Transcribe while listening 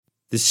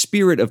The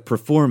spirit of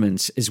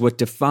performance is what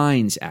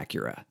defines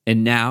Acura,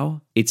 and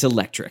now it's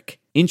electric.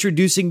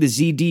 Introducing the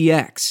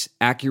ZDX,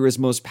 Acura's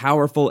most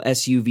powerful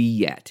SUV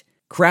yet.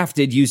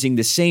 Crafted using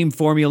the same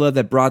formula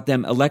that brought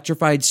them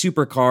electrified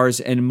supercars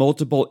and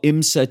multiple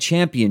IMSA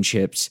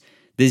championships,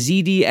 the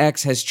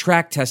ZDX has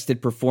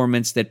track-tested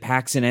performance that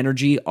packs an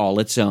energy all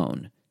its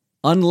own.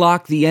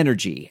 Unlock the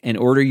energy and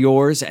order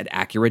yours at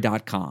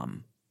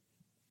Acura.com.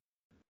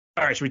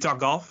 All right, should we talk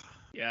golf?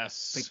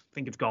 Yes. I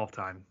think it's golf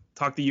time.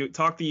 Talk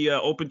the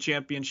Open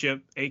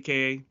Championship,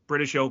 a.k.a.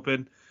 British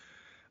Open.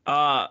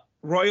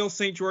 Royal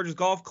St. George's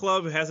Golf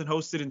Club hasn't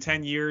hosted in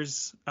 10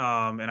 years.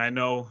 And I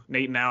know,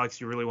 Nate and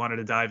Alex, you really wanted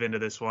to dive into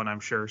this one,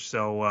 I'm sure.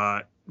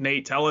 So,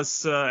 Nate, tell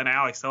us, and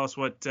Alex, tell us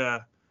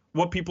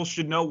what people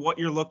should know, what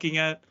you're looking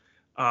at.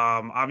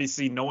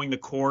 Obviously, knowing the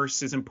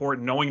course is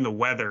important. Knowing the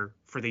weather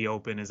for the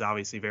Open is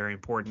obviously very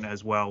important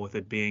as well, with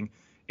it being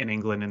in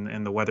England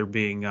and the weather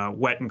being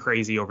wet and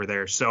crazy over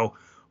there. So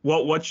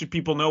what should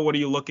people know? What are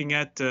you looking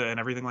at and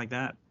everything like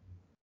that?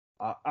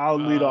 I'll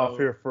lead off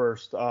here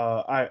first.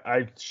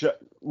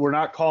 We're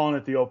not calling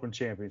it the Open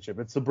Championship.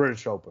 It's the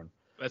British Open.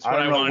 That's what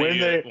I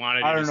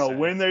don't know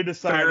when they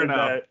decided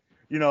that,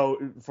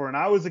 for when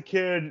I was a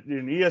kid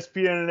and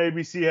ESPN and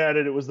ABC had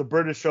it, it was the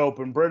British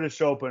Open.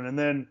 And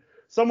then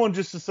someone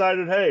just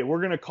decided, hey, we're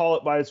going to call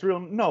it by its real.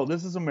 No,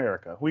 this is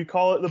America. We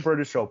call it the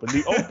British Open.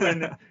 The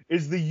Open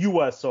is the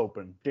U.S.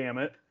 Open. Damn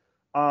it.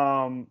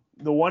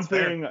 The one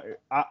thing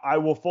I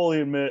will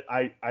fully admit,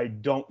 I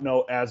don't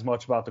know as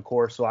much about the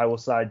course, so I will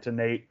side to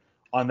Nate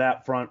on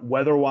that front.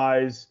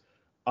 Weather-wise,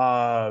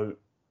 from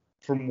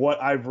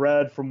what I've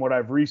read, from what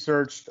I've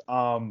researched,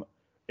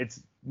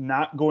 it's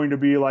not going to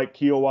be like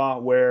Kiowa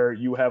where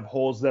you have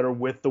holes that are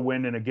with the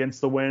wind and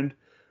against the wind.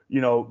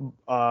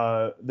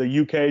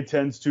 The UK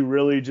tends to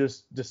really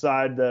just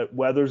decide that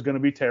weather's going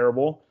to be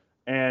terrible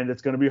and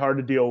it's going to be hard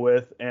to deal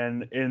with.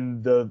 And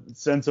in the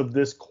sense of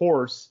this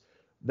course,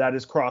 that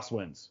is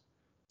crosswinds.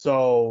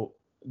 So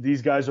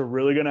these guys are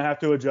really going to have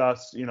to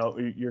adjust.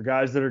 Your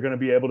guys that are going to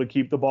be able to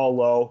keep the ball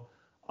low.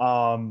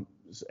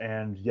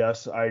 And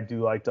yes, I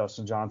do like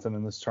Dustin Johnson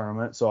in this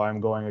tournament, so I'm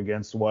going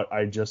against what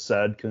I just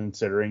said,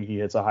 considering he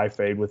hits a high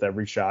fade with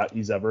every shot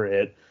he's ever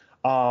hit.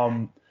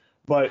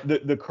 But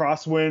the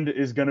crosswind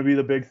is going to be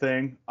the big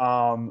thing.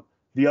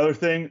 The other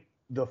thing,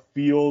 the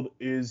field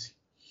is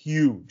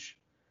huge.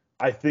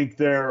 I think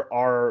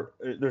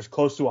there's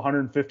close to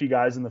 150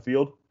 guys in the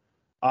field.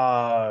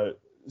 So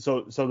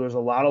there's a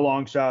lot of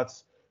long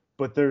shots,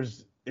 but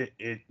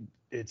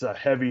it's a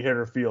heavy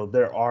hitter field.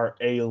 There are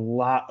a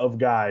lot of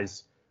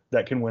guys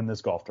that can win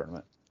this golf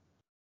tournament.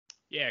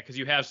 Yeah, because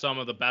you have some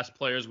of the best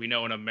players we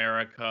know in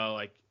America,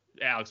 like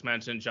Alex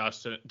mentioned,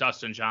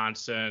 Dustin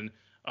Johnson,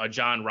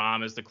 Jon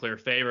Rahm is the clear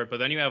favorite, but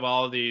then you have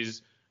all of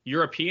these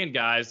European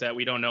guys that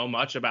we don't know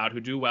much about who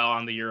do well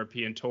on the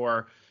European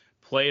tour,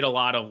 played a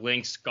lot of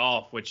links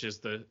golf, which is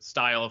the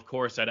style of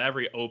course that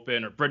every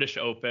Open or British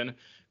Open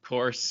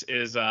course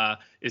is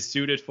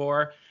suited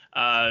for.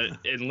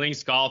 And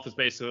links golf is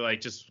basically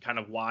like just kind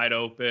of wide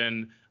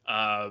open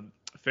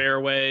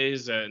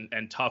fairways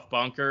and tough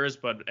bunkers,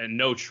 and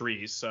no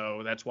trees.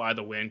 So that's why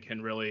the wind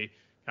can really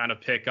kind of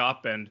pick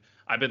up. And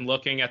I've been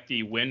looking at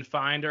the wind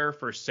finder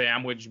for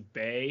Sandwich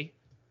Bay,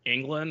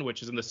 England,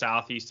 which is in the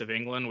southeast of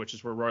England, which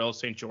is where Royal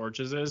St.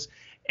 George's is.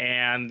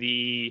 And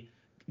the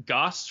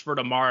gusts for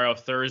tomorrow,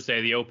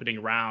 Thursday, the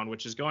opening round,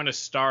 which is going to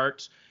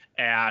start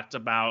at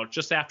about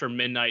just after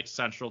midnight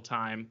Central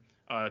Time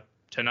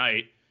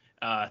tonight.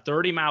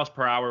 30 miles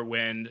per hour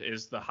wind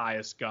is the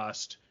highest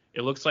gust.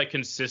 It looks like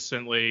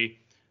consistently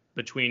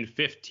between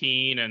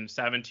 15 and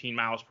 17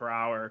 miles per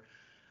hour.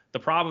 The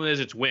problem is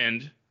it's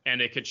wind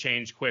and it could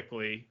change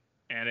quickly,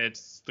 and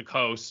it's the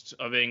coast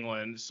of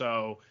England.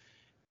 So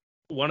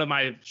one of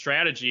my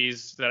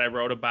strategies that I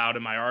wrote about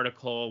in my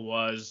article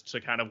was to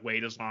kind of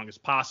wait as long as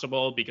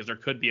possible, because there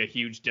could be a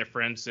huge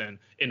difference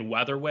in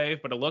weather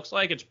wave, but it looks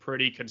like it's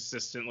pretty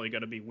consistently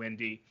going to be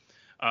windy.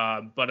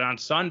 But on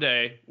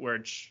Sunday,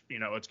 which,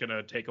 it's going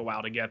to take a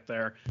while to get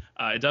there,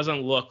 it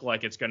doesn't look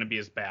like it's going to be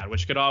as bad,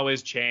 which could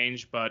always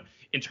change. But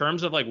in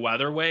terms of like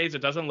weather waves,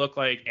 it doesn't look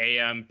like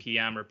AM,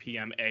 PM, or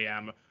PM,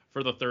 AM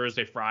for the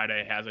Thursday,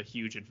 Friday has a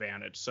huge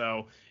advantage.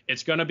 So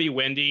it's going to be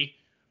windy.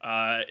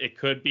 It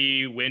could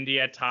be windy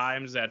at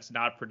times. That's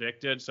not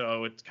predicted.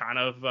 So it's kind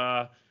of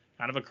a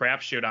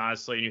crapshoot,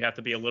 honestly. And you have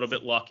to be a little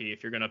bit lucky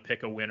if you're going to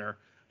pick a winner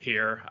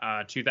here.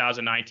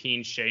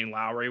 2019, Shane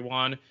Lowry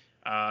won.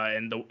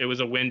 And it was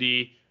a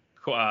windy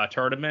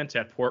tournament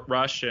at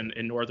Portrush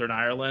in Northern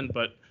Ireland.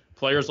 But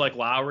players like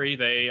Lowry,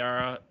 they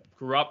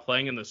grew up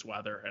playing in this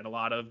weather, and a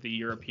lot of the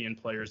European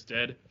players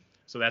did.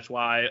 So that's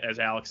why, as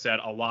Alex said,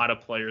 a lot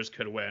of players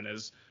could win.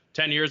 As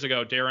 10 years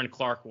ago, Darren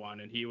Clark won,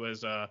 and he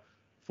was a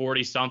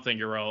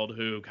 40-something-year-old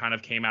who kind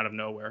of came out of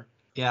nowhere.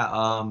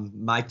 Yeah,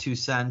 my 2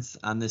 cents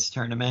on this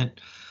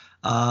tournament.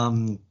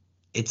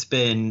 It's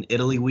been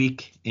Italy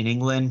week in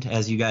England,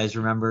 as you guys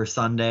remember,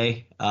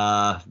 Sunday.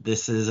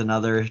 This is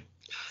another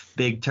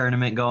big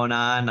tournament going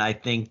on. I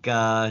think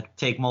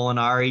take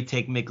Molinari,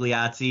 take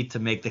Migliozzi to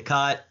make the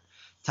cut.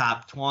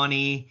 Top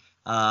 20,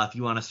 If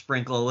you want to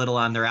sprinkle a little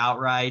on their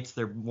outrights,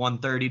 they're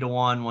 130 to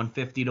 1,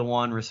 150 to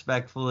 1,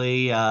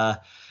 respectfully. I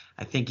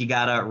think you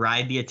got to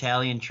ride the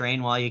Italian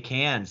train while you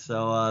can.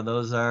 So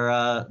those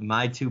are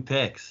my 2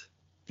 picks.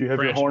 Do you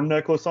have your horn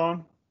necklace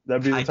on?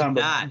 That'd be the time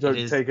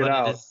to take it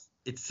out.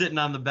 It's sitting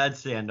on the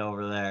bedstand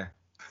over there.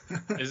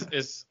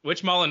 Is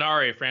which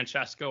Molinari,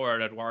 Francesco or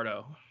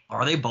Eduardo?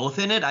 Are they both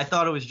in it? I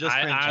thought it was just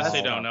Francesco. I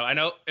honestly don't know. I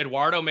know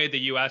Eduardo made the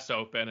U.S.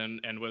 Open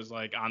and was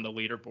like on the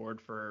leaderboard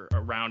for a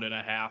round and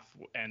a half,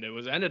 and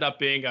it ended up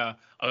being a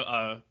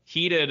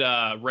heated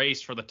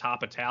race for the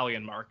top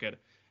Italian market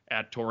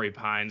at Torrey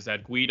Pines.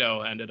 That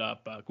Guido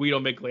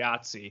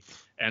Migliozzi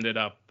ended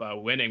up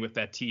winning with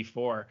that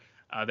T4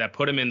 that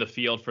put him in the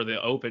field for the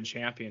Open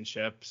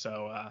Championship.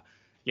 So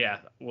yeah,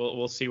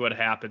 we'll see what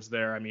happens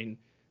there. I mean,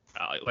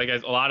 like a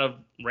lot of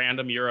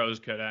random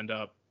Euros could end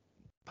up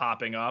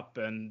popping up,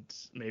 and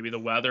maybe the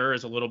weather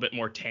is a little bit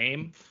more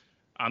tame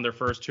on their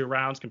first 2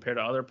 rounds compared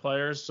to other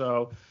players.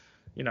 So,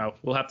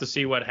 we'll have to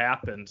see what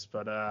happens,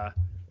 but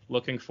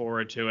looking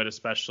forward to it,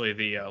 especially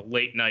the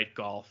late night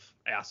golf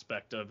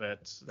aspect of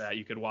it that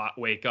you could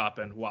wake up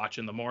and watch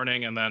in the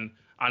morning. And then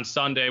on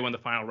Sunday, when the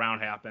final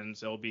round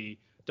happens, it'll be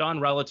done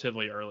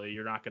relatively early.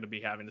 You're not going to be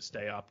having to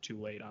stay up too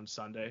late on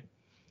Sunday.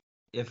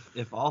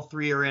 If all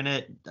 3 are in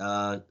it,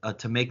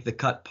 to make the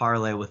cut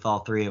parlay with all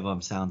 3 of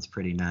them sounds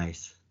pretty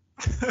nice.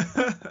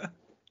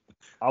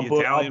 I'll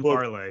book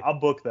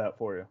that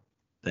for you.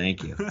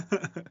 Thank you.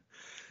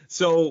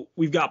 So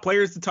we've got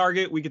players to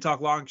target. We could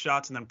talk long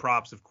shots and then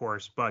props, of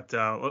course. But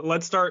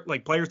let's start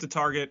like players to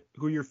target.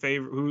 Who your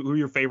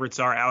favorites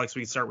are? Alex,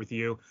 we can start with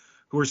you.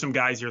 Who are some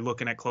guys you're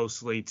looking at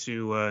closely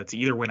to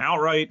either win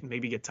outright,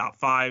 maybe get top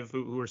 5?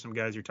 Who are some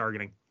guys you're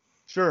targeting?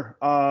 Sure.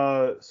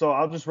 So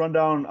I'll just run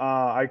down.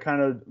 I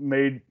kind of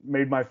made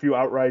my few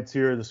outrights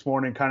here this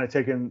morning, kind of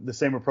taking the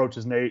same approach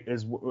as Nate,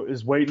 is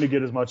waiting to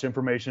get as much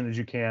information as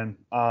you can.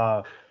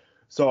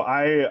 So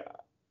I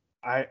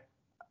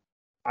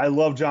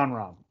love Jon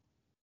Rahm,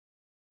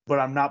 but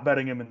I'm not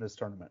betting him in this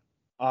tournament.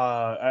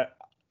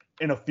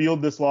 In a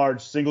field this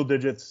large, single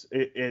digits,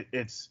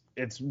 it's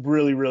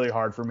really, really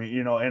hard for me,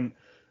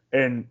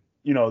 and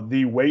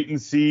the wait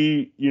and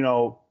see,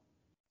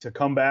 to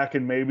come back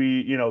and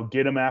maybe,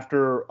 get him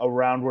after a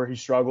round where he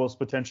struggles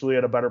potentially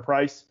at a better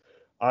price.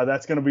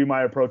 That's going to be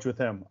my approach with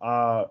him.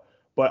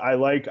 But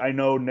I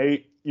know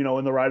Nate, in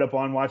the write-up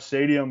on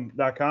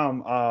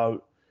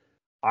watchstadium.com,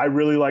 I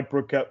really like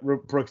Brooks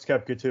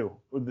Koepka too.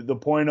 The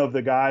point of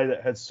the guy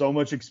that has so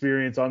much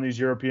experience on these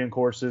European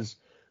courses,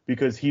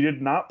 because he did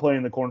not play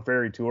in the Korn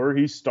Ferry Tour.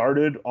 He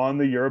started on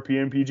the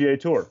European PGA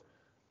Tour.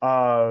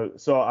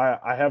 So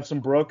I have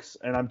some Brooks,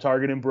 and I'm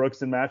targeting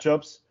Brooks in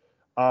matchups.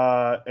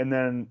 And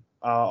then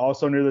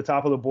also near the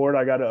top of the board,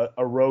 I got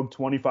a rogue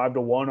 25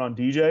 to 1 on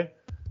DJ.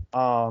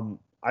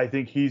 I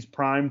think he's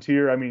primed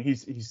here. I mean,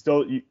 he's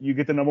still, you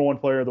get the number 1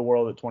 player of the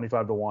world at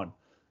 25 to 1.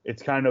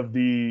 It's kind of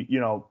the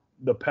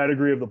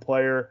pedigree of the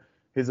player,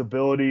 his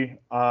ability,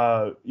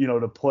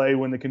 to play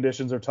when the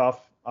conditions are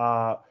tough.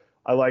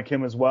 I like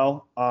him as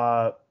well.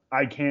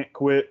 I can't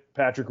quit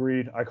Patrick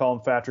Reed. I call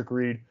him Patrick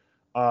Reed.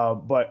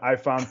 But I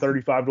found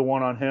 35 to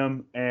 1 on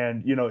him,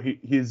 and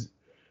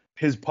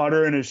his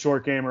putter and his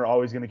short game are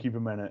always going to keep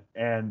him in it.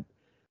 And,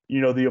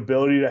 the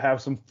ability to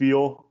have some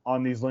feel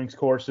on these links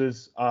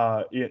courses,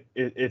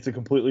 it's a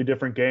completely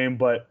different game.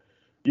 But,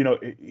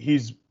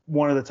 he's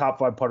one of the top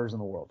 5 putters in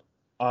the world.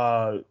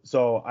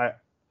 So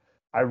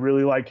I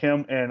really like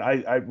him. And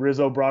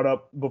Rizzo brought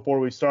up before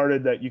we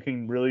started that you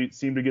can really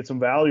seem to get some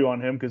value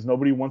on him because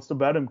nobody wants to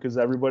bet him because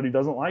everybody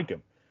doesn't like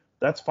him.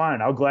 That's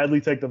fine. I'll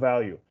gladly take the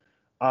value.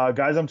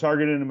 Guys I'm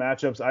targeting in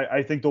matchups,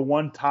 I think the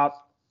one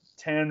top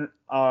 10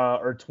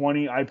 or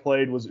 20 I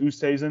played was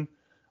Oosthuizen.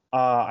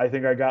 I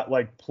think I got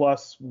like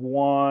plus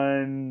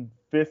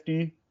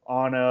 150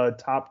 on a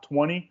top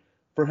 20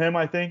 for him,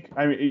 I think.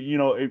 I mean,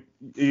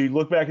 you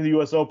look back at the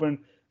U.S. Open,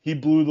 he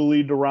blew the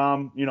lead to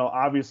Rahm.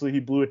 Obviously he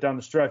blew it down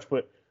the stretch,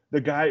 but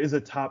the guy is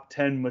a top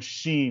 10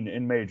 machine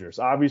in majors.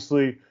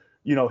 Obviously,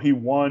 he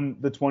won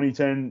the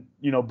 2010,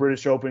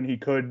 British Open. He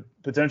could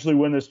potentially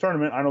win this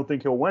tournament. I don't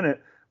think he'll win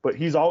it, but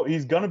he's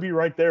going to be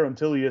right there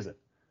until he isn't.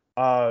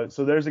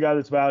 So there's a guy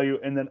that's value.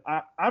 And then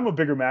I'm a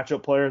bigger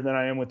matchup player than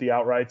I am with the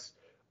outrights.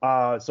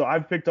 So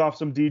I've picked off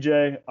some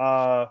DJ.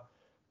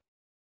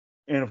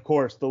 And of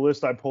course, the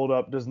list I pulled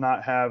up does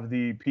not have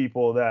the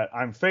people that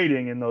I'm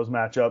fading in those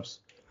matchups.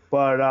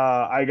 But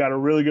I got a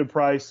really good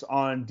price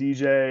on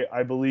DJ,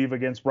 I believe,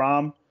 against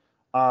Rahm.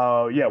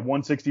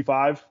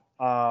 165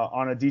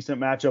 on a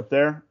decent matchup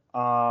there.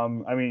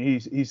 I mean,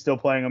 he's still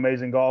playing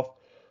amazing golf.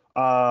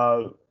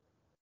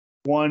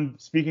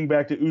 Speaking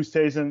back to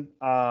Oosthuizen,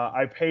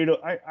 I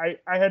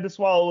had to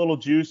swallow a little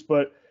juice,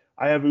 but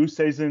I have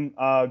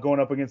Oosthuizen going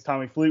up against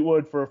Tommy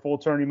Fleetwood for a full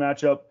tourney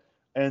matchup.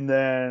 And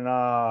then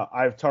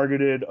I've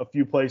targeted a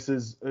few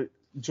places.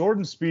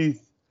 Jordan Spieth,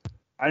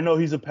 I know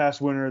he's a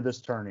past winner of this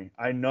tourney.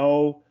 I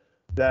know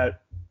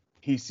that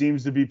he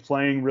seems to be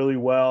playing really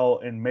well,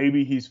 and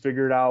maybe he's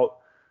figured out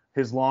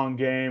his long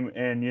game.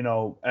 And,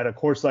 at a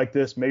course like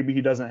this, maybe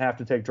he doesn't have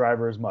to take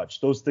driver as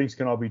much. Those things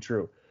can all be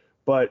true.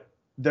 But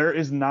there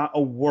is not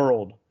a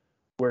world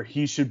where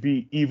he should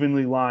be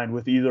evenly lined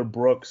with either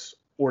Brooks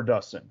or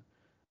Dustin.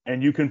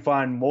 And you can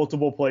find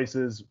multiple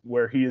places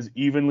where he is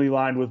evenly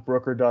lined with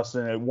Brooke or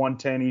Dustin at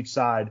 110 each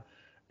side.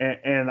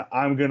 And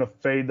I'm going to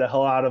fade the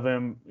hell out of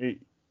him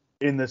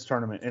in this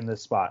tournament, in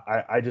this spot.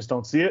 I just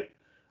don't see it.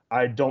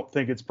 I don't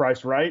think it's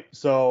priced right.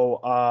 So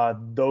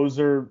those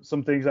are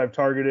some things I've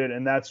targeted,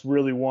 and that's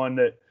really one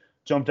that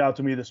jumped out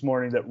to me this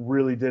morning that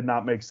really did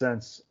not make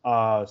sense.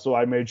 So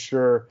I made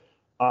sure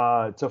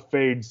to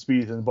fade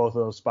Spieth in both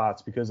of those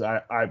spots because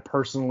I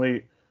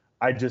personally,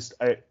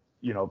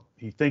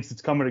 he thinks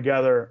it's coming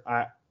together.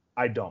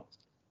 I don't.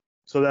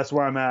 So that's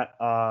where I'm at,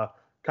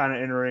 kind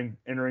of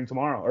entering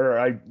tomorrow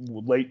or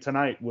late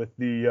tonight with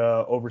the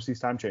overseas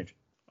time change.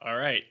 All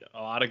right.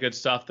 A lot of good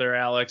stuff there,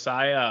 Alex.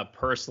 I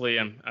personally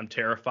I'm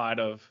terrified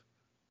of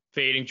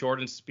fading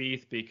Jordan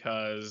Spieth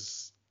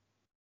because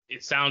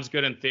it sounds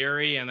good in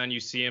theory, and then you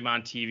see him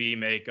on TV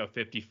make a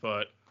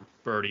 50-foot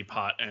birdie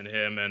putt and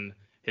him and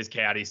his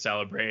caddy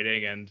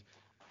celebrating. And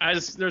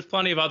there's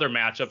plenty of other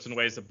matchups and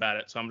ways to bet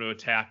it, so I'm going to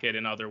attack it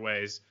in other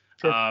ways.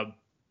 Sure.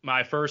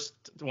 My first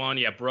one,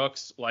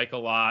 Brooks, like a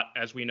lot.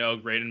 As we know,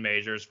 great in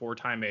majors,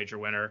 4-time major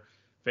winner,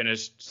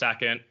 finished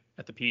second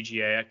at the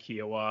PGA at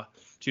Kiowa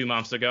 2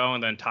 months ago,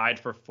 and then tied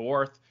for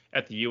 4th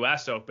at the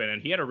U.S. Open.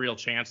 And he had a real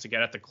chance to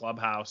get at the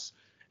clubhouse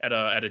at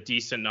a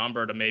decent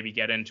number to maybe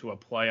get into a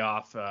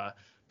playoff,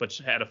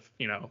 but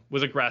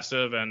was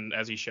aggressive and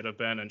as he should have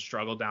been and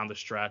struggled down the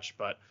stretch.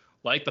 But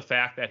like the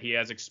fact that he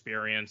has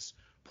experience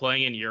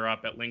playing in Europe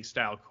at link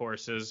style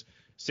courses,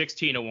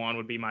 16-1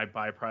 would be my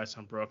buy price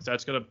on Brooks.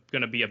 That's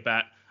gonna be a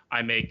bet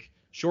I make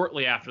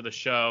shortly after the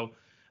show.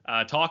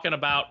 Talking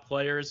about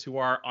players who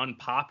are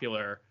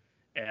unpopular.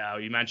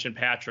 You mentioned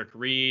Patrick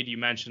Reed. You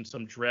mentioned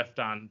some drift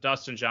on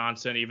Dustin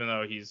Johnson, even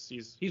though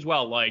he's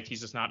well liked.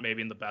 He's just not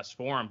maybe in the best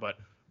form. But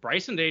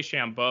Bryson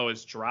DeChambeau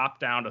has dropped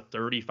down to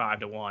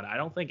 35-1. I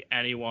don't think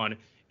anyone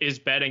is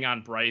betting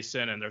on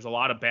Bryson, and there's a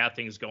lot of bad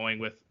things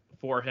going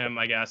for him,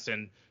 I guess,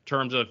 in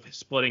terms of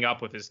splitting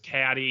up with his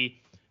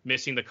caddy,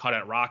 missing the cut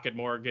at Rocket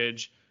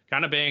Mortgage,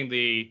 kind of being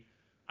the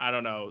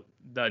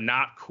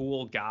not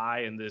cool guy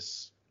in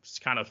this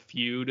kind of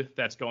feud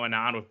that's going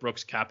on with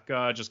Brooks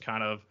Koepka, just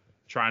kind of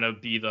trying to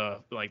be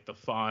the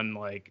fun,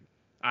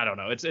 I don't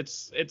know.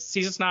 He's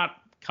just not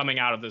coming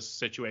out of this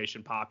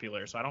situation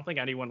popular. So I don't think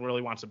anyone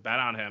really wants to bet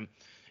on him.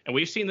 And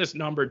we've seen this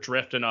number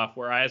drift enough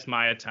where I has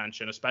my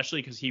attention,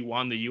 especially because he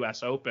won the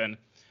U.S. Open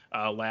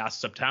last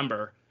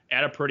September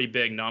at a pretty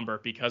big number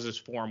because his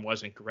form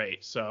wasn't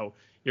great. So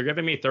you're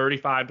giving me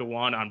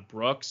 35-1 on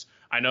Brooks.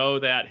 I know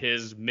that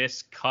his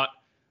miscut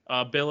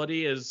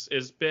ability is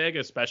big,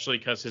 especially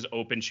because his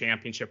Open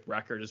Championship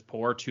record is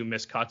poor, 2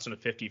 miscuts and a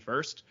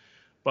 51st.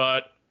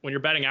 But when you're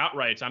betting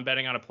outrights, I'm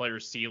betting on a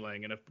player's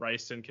ceiling. And if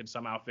Bryson can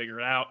somehow figure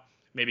it out,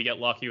 maybe get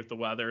lucky with the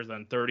weather,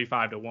 then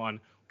 35-1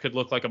 could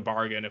look like a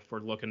bargain if we're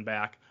looking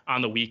back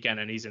on the weekend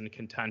and he's in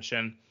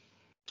contention.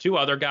 2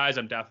 other guys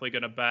I'm definitely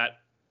going to bet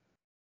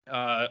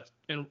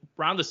in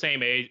around the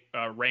same age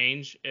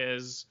range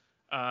is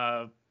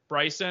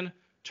Bryson,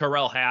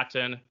 Tyrrell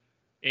Hatton,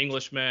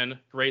 Englishman,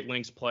 great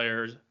links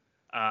players.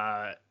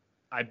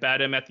 I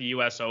bet him at the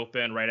U.S.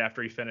 Open right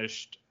after he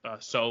finished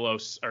solo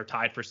or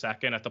tied for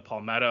second at the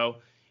Palmetto.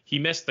 He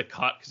missed the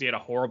cut because he had a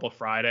horrible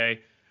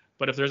Friday.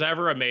 But if there's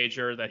ever a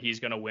major that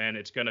he's going to win,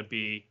 it's going to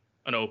be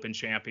an Open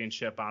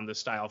Championship on this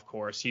style of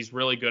course. He's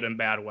really good in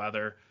bad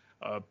weather,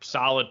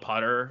 solid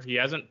putter. He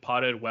hasn't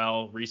putted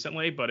well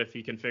recently, but if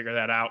he can figure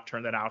that out,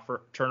 turn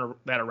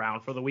that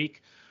around for the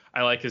week,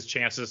 I like his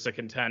chances to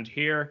contend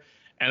here.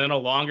 And then a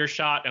longer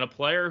shot and a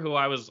player who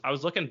I was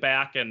looking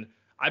back, and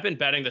I've been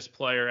betting this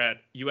player at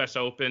U.S.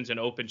 Opens and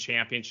Open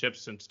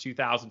Championships since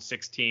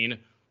 2016.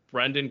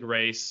 Brendan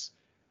Grace,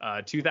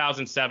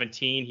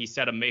 2017, he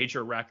set a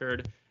major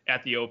record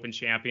at the Open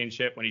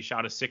Championship when he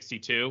shot a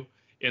 62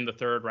 in the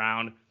 3rd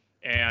round.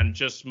 And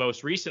just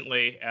most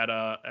recently at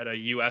a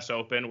U.S.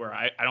 Open where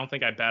I don't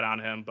think I bet on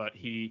him, but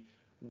he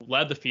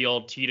led the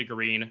field tee to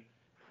green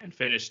and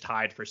finished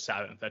tied for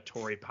 7th at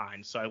Torrey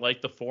Pines. So I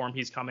like the form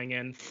he's coming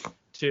in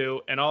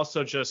to, and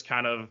also just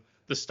kind of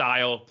the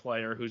style of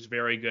player who's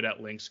very good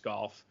at links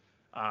golf.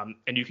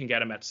 And you can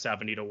get him at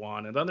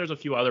 70-1. And then there's a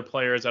few other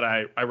players that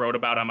I wrote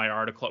about on my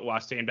article at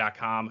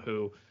wastame.com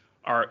who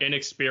are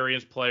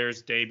inexperienced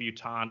players,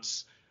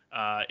 debutantes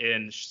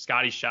in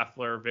Scotty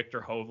Scheffler, Victor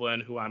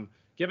Hovland, who I'm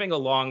giving a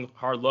long,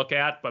 hard look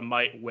at, but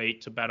might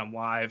wait to bet him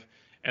live.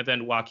 And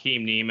then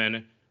Joaquin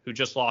Niemann, who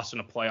just lost in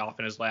a playoff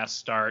in his last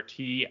start.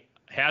 He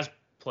has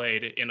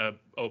played in an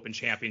Open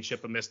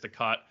Championship and missed the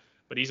cut,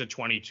 but he's a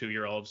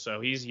 22-year-old,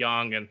 so he's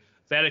young, and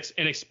that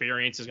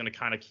inexperience is going to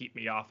kind of keep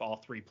me off all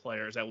 3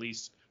 players, at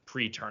least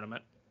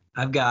pre-tournament.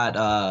 I've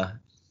got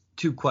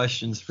 2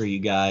 questions for you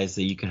guys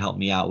that you can help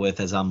me out with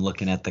as I'm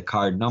looking at the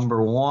card.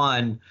 Number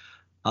 1,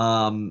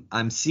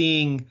 I'm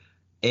seeing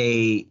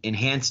a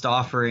enhanced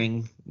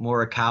offering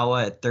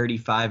Morikawa at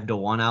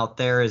 35-1 out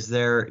there.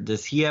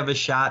 Does he have a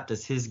shot?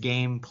 Does his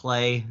game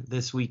play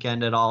this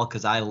weekend at all?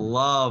 Because I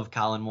love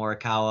Colin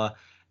Morikawa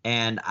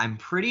And I'm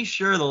pretty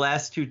sure the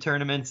last 2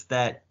 tournaments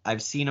that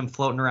I've seen him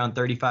floating around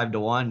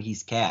 35-1,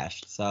 he's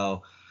cashed.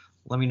 So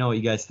let me know what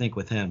you guys think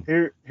with him.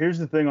 Here's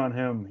the thing on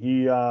him.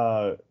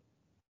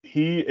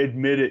 He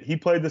admitted he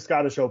played the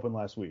Scottish Open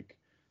last week,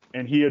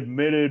 and he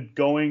admitted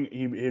going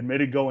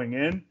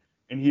in,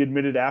 and he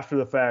admitted after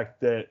the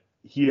fact that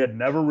he had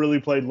never really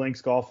played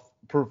links golf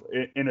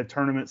in a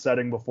tournament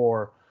setting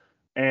before,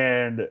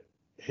 and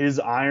his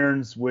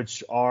irons,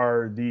 which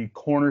are the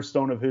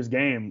cornerstone of his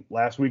game,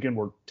 last weekend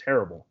were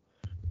terrible.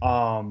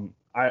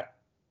 I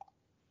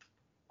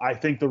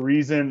think the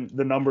reason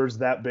the number's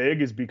that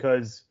big is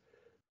because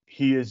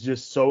he is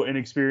just so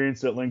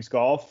inexperienced at links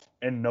golf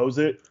and knows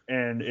it,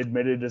 and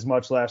admitted as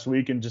much last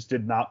week, and just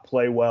did not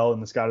play well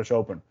in the Scottish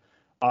Open.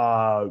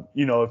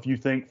 If you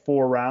think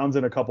 4 rounds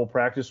and a couple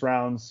practice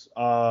rounds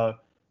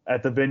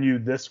at the venue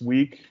this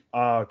week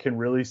can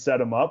really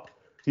set him up.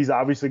 He's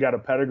obviously got a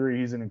pedigree.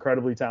 He's an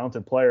incredibly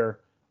talented player.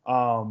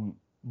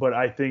 But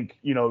I think,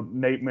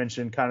 Nate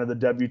mentioned kind of the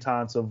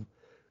debutantes of,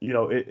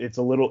 it's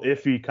a little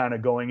iffy kind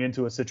of going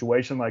into a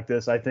situation like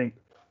this. I think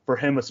for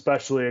him,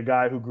 especially a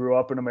guy who grew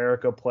up in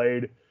America,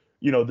 played,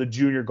 the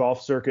junior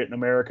golf circuit in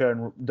America,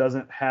 and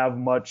doesn't have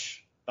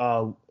much,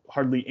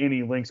 hardly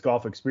any links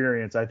golf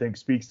experience, I think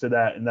speaks to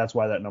that. And that's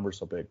why that number's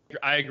so big.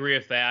 I agree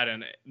with that.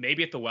 And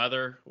maybe if the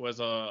weather was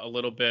a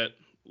little bit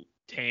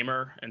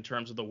tamer in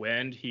terms of the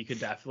wind, he could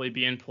definitely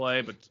be in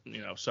play. But,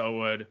 so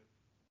would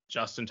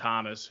Justin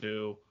Thomas,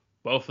 who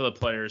both of the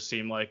players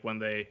seem like when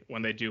they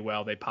do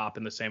well, they pop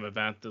in the same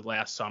event. The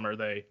last summer,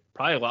 they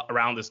probably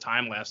around this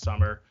time last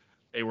summer,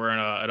 they were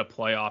at a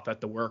playoff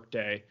at the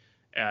Workday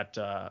at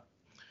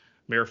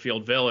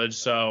Muirfield Village.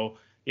 So,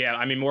 yeah,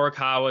 I mean,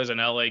 Morikawa is an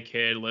LA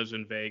kid, lives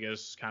in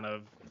Vegas, kind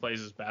of plays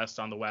his best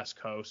on the West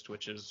Coast,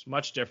 which is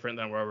much different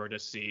than what we're to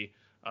see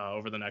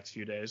over the next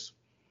few days.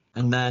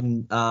 And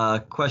then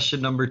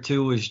question number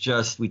 2 is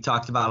just, we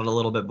talked about it a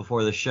little bit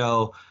before the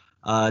show.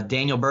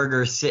 Daniel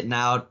Berger sitting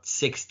out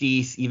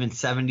 60, even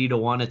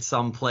 70-1 at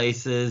some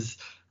places.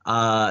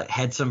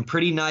 Had some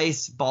pretty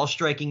nice ball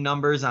striking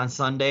numbers on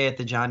Sunday at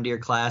the John Deere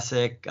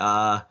Classic.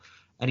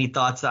 Any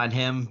thoughts on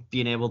him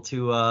being able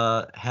to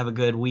have a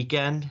good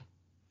weekend?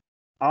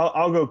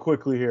 I'll go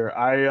quickly here.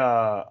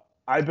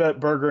 I bet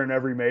Berger in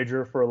every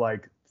major for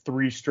like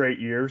 3 straight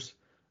years,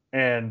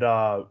 and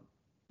I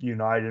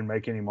didn't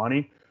make any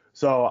money.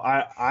 So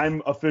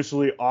I'm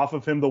officially off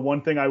of him. The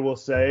one thing I will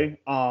say,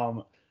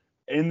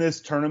 in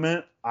this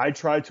tournament, I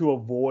try to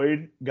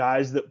avoid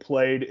guys that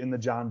played in the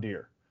John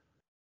Deere.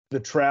 The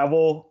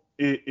travel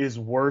is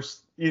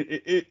worse.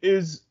 It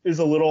is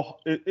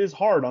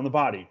hard on the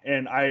body,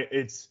 and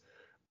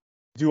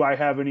do I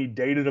have any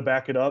data to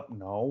back it up?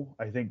 No.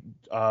 I think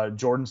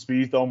Jordan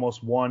Spieth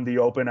almost won the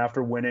Open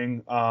after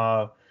winning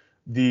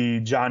the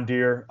John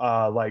Deere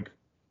like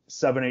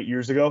 7-8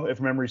 years ago,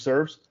 if memory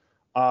serves.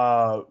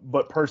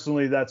 But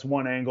personally, that's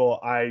one angle.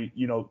 I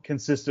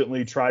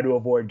consistently try to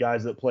avoid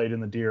guys that played in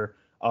the Deere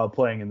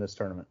playing in this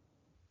tournament.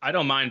 I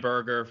don't mind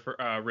Berger for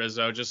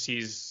Rizzo. Just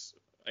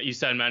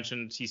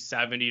mentioned he's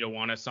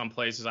 70-1 at some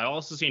places. I've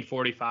also seen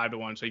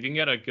 45-1. So if you can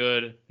get a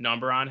good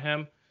number on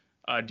him,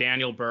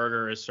 Daniel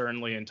Berger is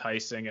certainly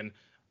enticing. And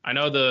I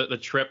know the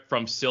trip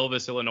from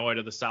Silvis, Illinois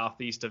to the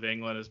southeast of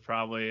England is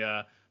probably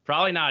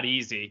not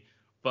easy.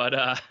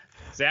 But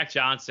Zach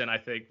Johnson, I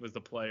think, was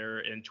the player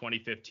in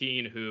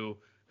 2015 who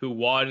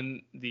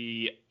won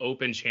the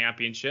Open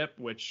Championship,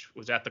 which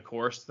was at the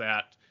course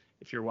that,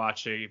 if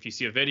you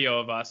see a video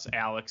of us,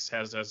 Alex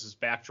has as his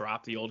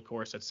backdrop the old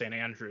course at St.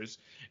 Andrews.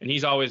 And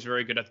he's always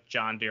very good at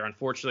John Deere.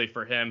 Unfortunately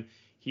for him,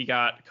 he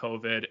got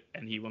COVID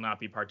and he will not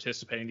be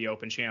participating in the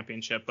Open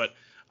Championship. But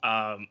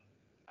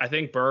I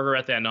think Berger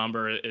at that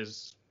number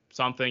is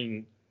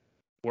something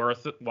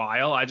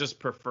worthwhile. I just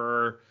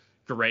prefer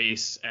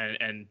Grace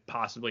and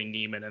possibly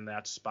Neiman in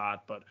that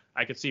spot. But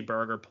I could see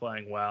Berger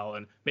playing well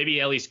and maybe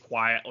at least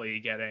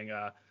quietly getting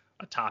a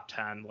top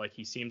 10 like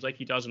he seems like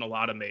he does in a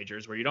lot of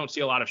majors where you don't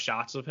see a lot of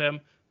shots of him,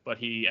 but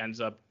he ends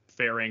up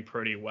faring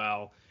pretty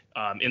well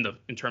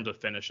in terms of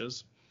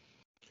finishes.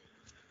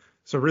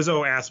 So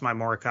Rizzo asked my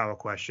Morikawa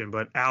question,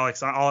 but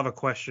Alex, I'll have a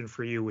question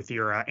for you with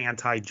your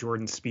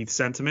anti-Jordan Spieth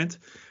sentiment.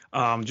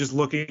 Just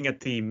looking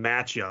at the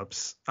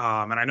matchups,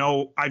 and I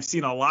know I've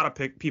seen a lot of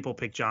people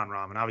pick Jon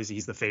Rahm, and obviously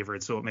he's the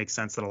favorite, so it makes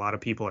sense that a lot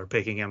of people are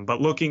picking him. But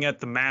looking at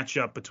the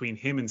matchup between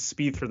him and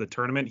Spieth for the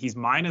tournament, he's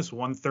minus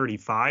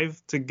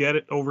 135 to get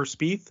it over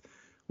Spieth.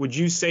 Would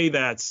you say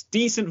that's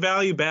decent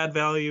value, bad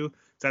value?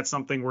 Is that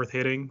something worth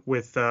hitting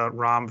with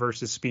Rahm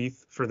versus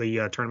Spieth for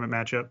the tournament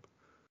matchup?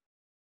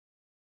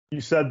 You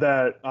said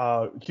that.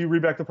 Can you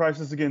read back the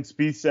prices again?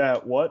 Spieth's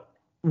at what?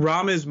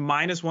 Rahm is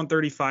minus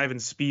 135 and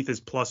Spieth is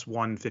plus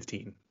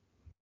 115.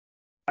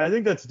 I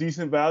think that's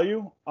decent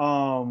value.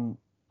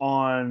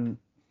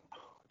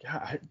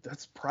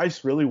 That's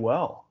priced really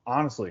well,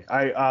 honestly.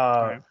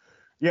 I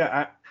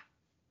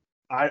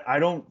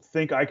don't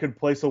think I could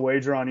place a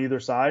wager on either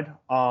side.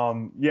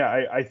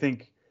 I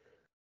think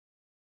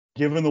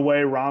given the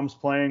way Rahm's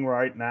playing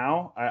right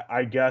now,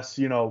 I guess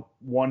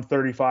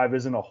 135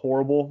 isn't a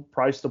horrible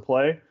price to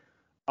play.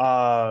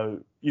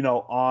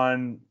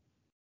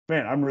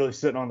 man, I'm really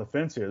sitting on the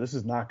fence here. This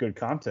is not good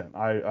content.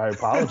 I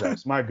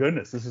apologize. My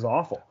goodness, this is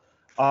awful.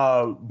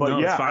 But no,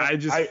 yeah, I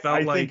just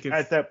felt like think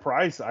at that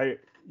price,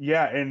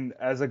 and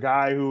as a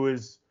guy who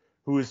is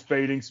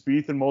fading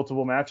Spieth in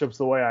multiple matchups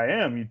the way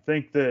I am, you'd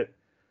think that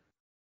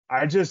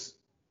I just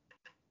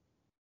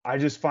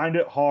find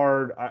it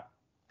hard.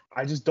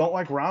 I just don't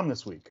like Rahm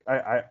this week.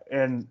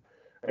 And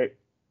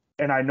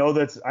I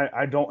know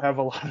I don't have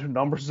a lot of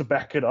numbers to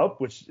back it up,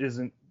 which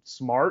isn't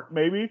smart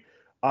maybe.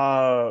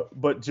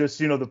 But just,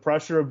 the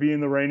pressure of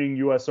being the reigning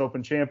U.S.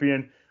 Open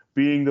champion,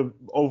 being the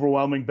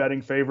overwhelming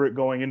betting favorite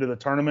going into the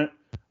tournament,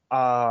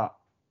 I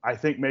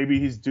think maybe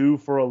he's due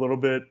for a little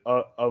bit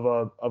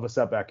of a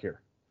setback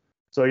here.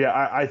 So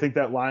yeah, I think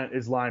that line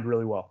is lined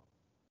really well.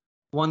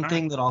 One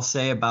thing that I'll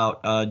say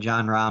about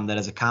Jon Rahm that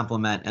as a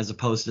compliment, as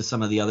opposed to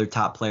some of the other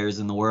top players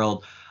in the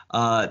world,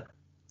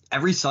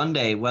 every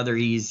Sunday, whether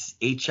he's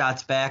 8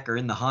 shots back or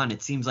in the hunt,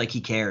 it seems like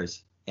he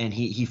cares. And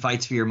he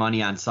fights for your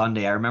money on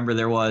Sunday. I remember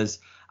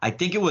I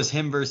think it was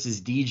him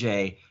versus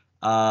DJ,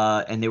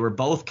 and they were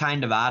both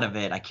kind of out of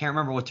it. I can't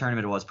remember what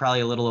tournament it was,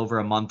 probably a little over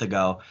a month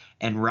ago.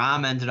 And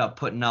Rahm ended up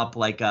putting up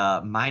like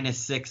a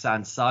 -6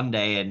 on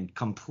Sunday and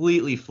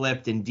completely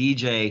flipped, and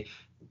DJ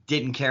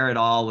didn't care at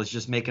all, was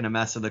just making a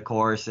mess of the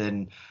course,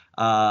 and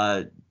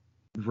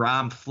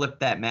Rahm flipped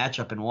that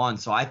matchup and won.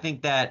 So I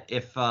think that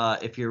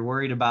if you're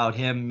worried about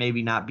him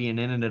maybe not being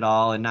in it at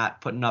all and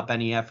not putting up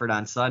any effort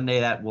on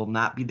Sunday, that will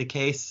not be the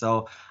case.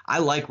 So I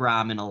like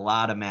Rahm in a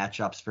lot of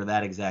matchups for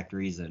that exact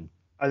reason.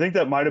 I think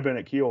that might have been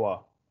at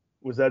Kiowa.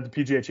 Was that the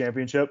PGA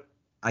Championship?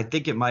 I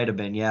think it might have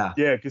been, yeah.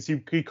 Yeah, because he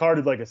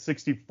carded like a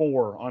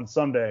 64 on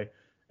Sunday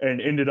and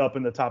ended up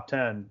in the top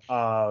 10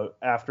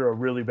 after a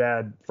really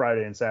bad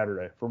Friday and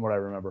Saturday, from what I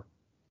remember.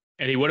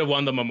 And he would have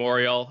won the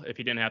Memorial if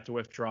he didn't have to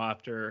withdraw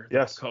after the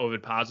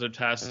COVID positive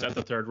test at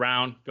the third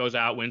round. Goes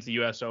out, wins the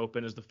U.S.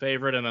 Open as the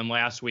favorite, and then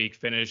last week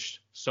finished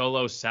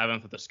solo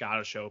 7th at the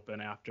Scottish Open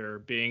after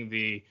being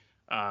the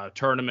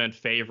tournament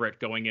favorite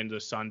going into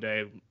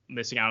Sunday,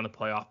 missing out on the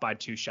playoff by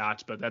 2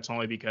 shots, but that's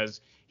only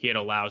because he had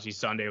a lousy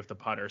Sunday with the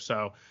putter.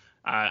 So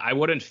I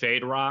wouldn't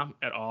fade Rahm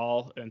at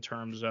all in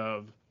terms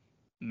of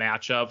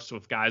matchups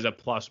with guys at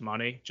plus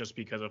money, just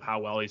because of how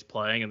well he's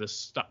playing and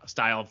this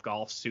style of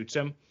golf suits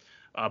him.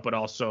 But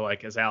also,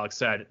 like as Alex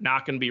said,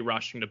 not going to be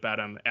rushing to bet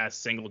him as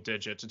single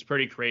digits. It's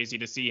pretty crazy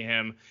to see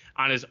him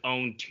on his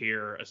own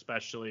tier,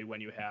 especially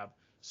when you have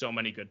so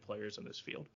many good players in this field.